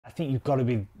I think you've got to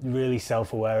be really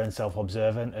self-aware and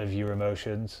self-observant of your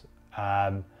emotions.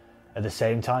 At the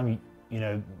same time, you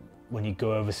know, when you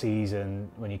go overseas and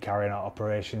when you're carrying out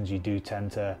operations, you do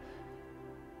tend to,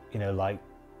 you know, like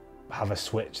have a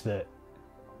switch that,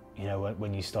 you know,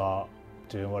 when you start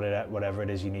doing whatever it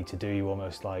is you need to do, you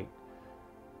almost like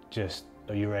just,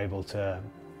 or you're able to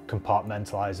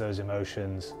compartmentalize those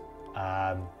emotions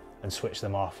and switch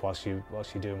them off whilst you're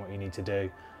doing what you need to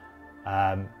do.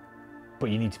 But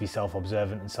you need to be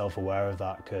self-observant and self-aware of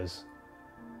that, because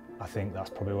I think that's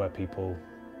probably where people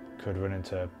could run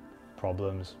into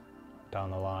problems down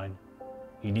the line.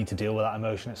 You need to deal with that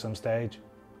emotion at some stage.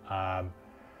 And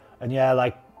yeah,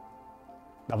 like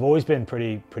I've always been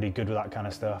pretty good with that kind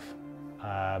of stuff.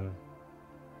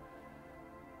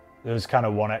 There was kind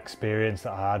of one experience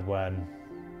that I had when,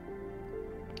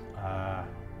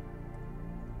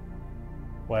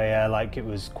 where yeah, like it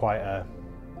was quite a,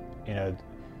 you know,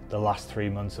 the last 3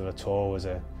 months of a tour was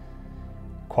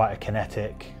quite a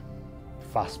kinetic,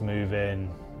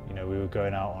 fast-moving. You know, we were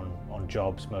going out on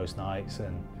jobs most nights,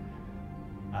 and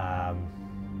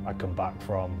I come back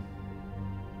from.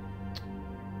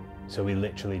 So we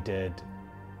literally did.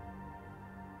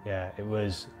 Yeah, it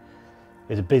was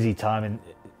a busy time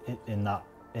in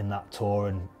that tour,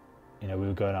 and you know, we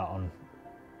were going out on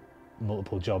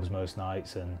multiple jobs most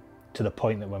nights, and to the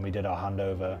point that when we did our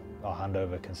handover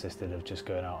consisted of just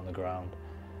going out on the ground.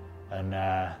 And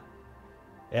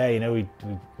yeah, you know, we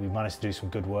managed to do some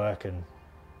good work and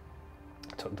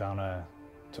took down a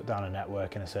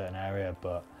network in a certain area.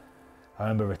 But I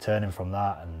remember returning from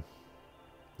that, and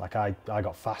like I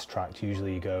got fast tracked.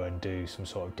 Usually you go and do some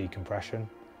sort of decompression,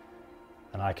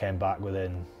 and I came back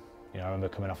within, you know, I remember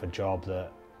coming off a job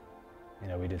that, you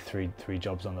know, we did three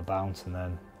jobs on the bounce, and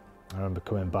then I remember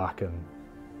coming back and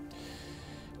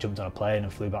jumped on a plane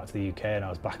and flew back to the UK, and I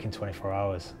was back in 24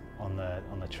 hours on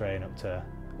the train up to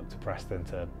Preston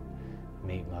to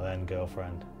meet my then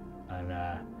girlfriend. And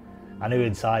I knew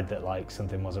inside that like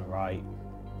something wasn't right.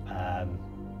 And,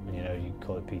 you know, you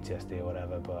call it PTSD or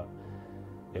whatever, but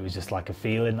it was just like a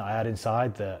feeling that I had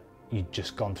inside that you'd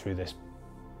just gone through this,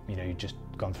 you know, you'd just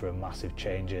gone through a massive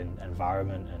change in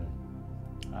environment and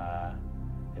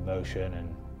emotion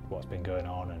and what's been going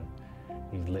on, and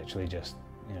you've literally just,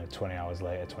 you know, 20 hours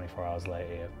later, 24 hours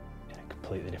later, you're in a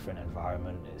completely different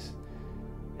environment.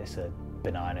 It's a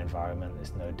benign environment,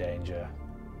 there's no danger.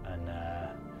 And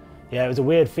yeah, it was a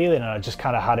weird feeling, and I just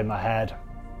kind of had in my head,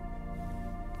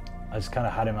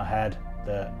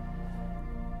 that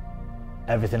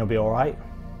everything will be all right.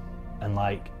 And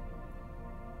like,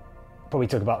 probably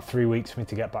took about 3 weeks for me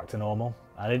to get back to normal.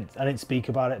 I didn't speak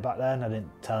about it back then, I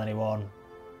didn't tell anyone.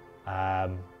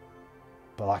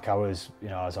 But like I was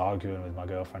arguing with my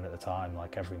girlfriend at the time,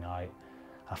 like every night.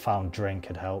 I found drink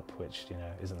could help, which, you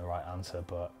know, isn't the right answer,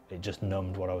 but it just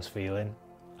numbed what I was feeling.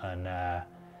 And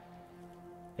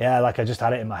yeah, like I just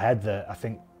had it in my head that I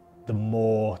think the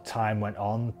more time went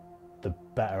on, the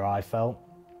better I felt,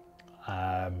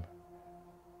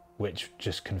 which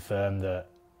just confirmed that,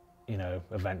 you know,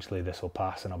 eventually this will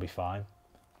pass and I'll be fine,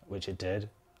 which it did.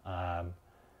 And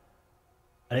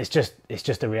it's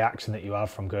just a reaction that you have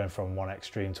from going from one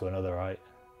extreme to another, right?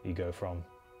 You go from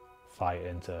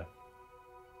fighting to,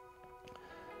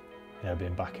 you know,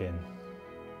 being back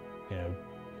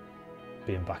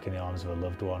in the arms of a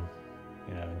loved one,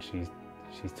 you know, and she's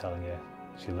telling you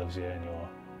she loves you,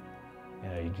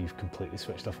 and you've completely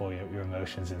switched off all your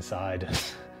emotions inside.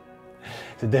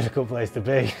 It's a difficult place to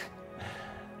be.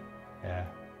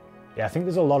 Yeah, I think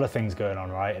there's a lot of things going on,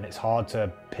 right? And it's hard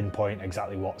to pinpoint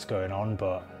exactly what's going on,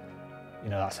 but, you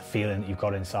know, that's a feeling that you've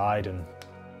got inside, and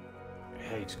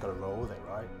yeah, you just got to roll with it,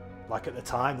 right? Like at the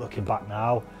time, looking back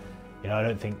now, you know, I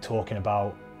don't think talking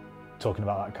about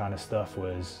that kind of stuff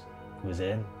was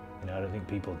in. You know, I don't think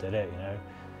people did it. You know,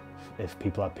 if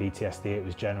people had PTSD, it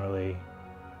was generally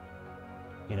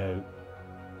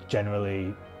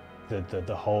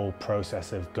the whole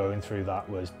process of going through that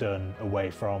was done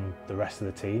away from the rest of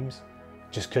the teams,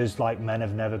 just because like men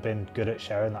have never been good at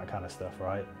sharing that kind of stuff,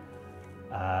 right?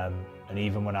 And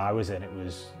even when I was in, it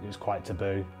was quite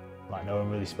taboo. Like no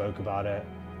one really spoke about it.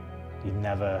 You'd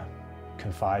never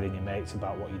confide in your mates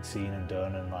about what you'd seen and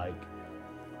done, and like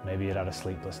maybe you'd had a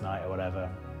sleepless night or whatever.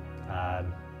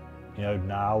 You know,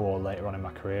 now or later on in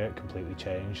my career, it completely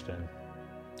changed, and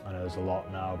I know there's a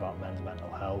lot now about men's mental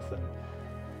health, and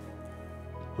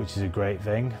which is a great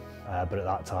thing, but at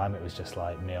that time it was just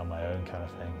like me on my own kind of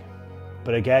thing.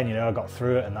 But again, you know, I got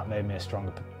through it, and that made me a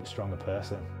stronger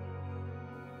person.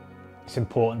 It's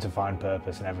important to find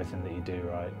purpose in everything that you do,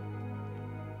 right?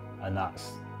 And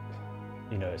that's,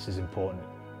 you know, it's as important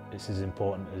as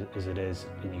it is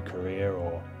in your career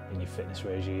or in your fitness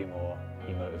regime or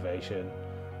your motivation.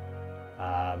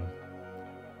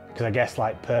 Because I guess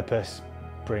like purpose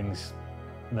brings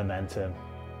momentum,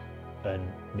 and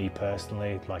me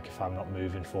personally, like if I'm not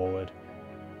moving forward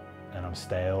and I'm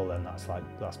stale, then that's my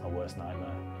worst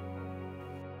nightmare.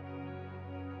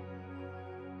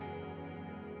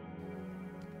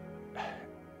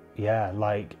 Yeah,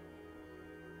 like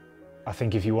I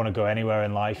think if you want to go anywhere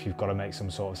in life, you've got to make some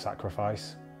sort of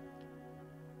sacrifice.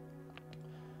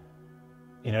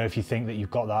 You know, if you think that you've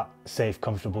got that safe,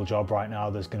 comfortable job right now,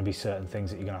 there's going to be certain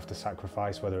things that you're going to have to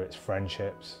sacrifice, whether it's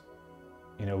friendships,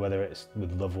 you know, whether it's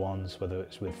with loved ones, whether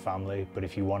it's with family. But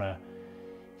if you want to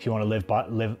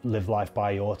live life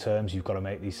by your terms, you've got to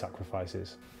make these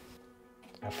sacrifices.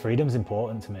 Freedom's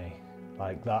important to me.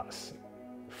 Like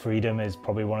freedom is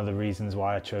probably one of the reasons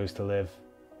why I chose to live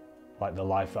like the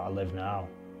life that I live now.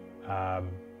 And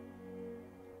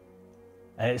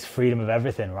it's freedom of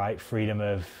everything, right? Freedom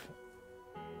of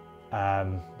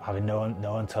having no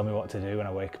one tell me what to do when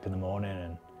I wake up in the morning,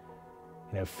 and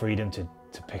you know, freedom to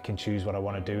pick and choose what I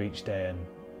want to do each day, and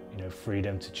you know,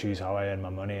 freedom to choose how I earn my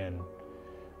money, and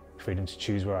freedom to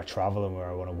choose where I travel and where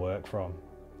I want to work from.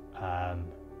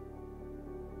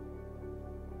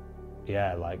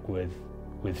 Yeah, like with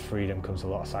freedom comes a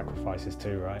lot of sacrifices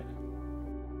too, right?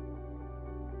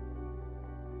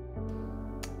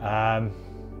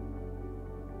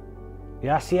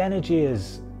 Yeah, I see energy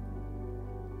is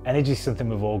something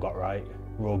we've all got, right?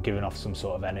 We're all giving off some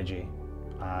sort of energy,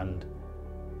 and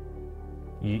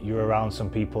you're around some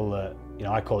people that, you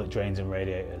know, I call it drains and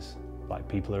radiators. Like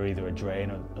people are either a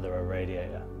drain or they're a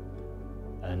radiator.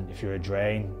 And if you're a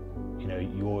drain, you know,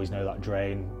 you always know that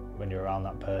drain. When you're around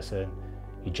that person,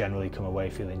 you generally come away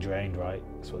feeling drained, right?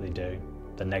 That's what they do.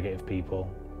 They're negative people.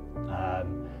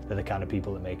 They're the kind of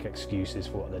people that make excuses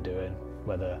for what they're doing,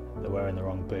 whether they're wearing the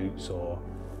wrong boots or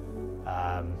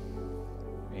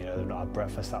you know, they've not had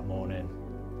breakfast that morning.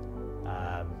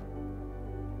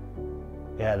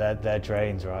 Yeah, they're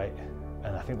drains, right?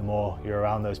 And I think the more you're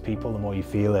around those people, the more you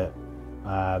feel it.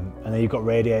 And then you've got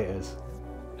radiators,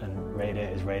 and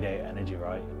radiators radiate energy,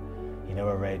 right? You know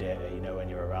a radiator, you know when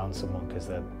you're around someone because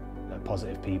they're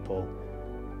positive people.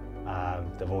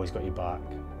 They've always got your back.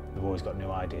 They've always got new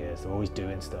ideas. They're always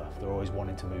doing stuff. They're always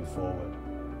wanting to move forward.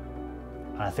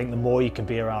 And I think the more you can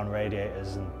be around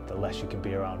radiators and the less you can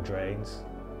be around drains,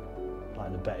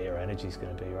 like the better your energy's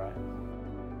going to be, right?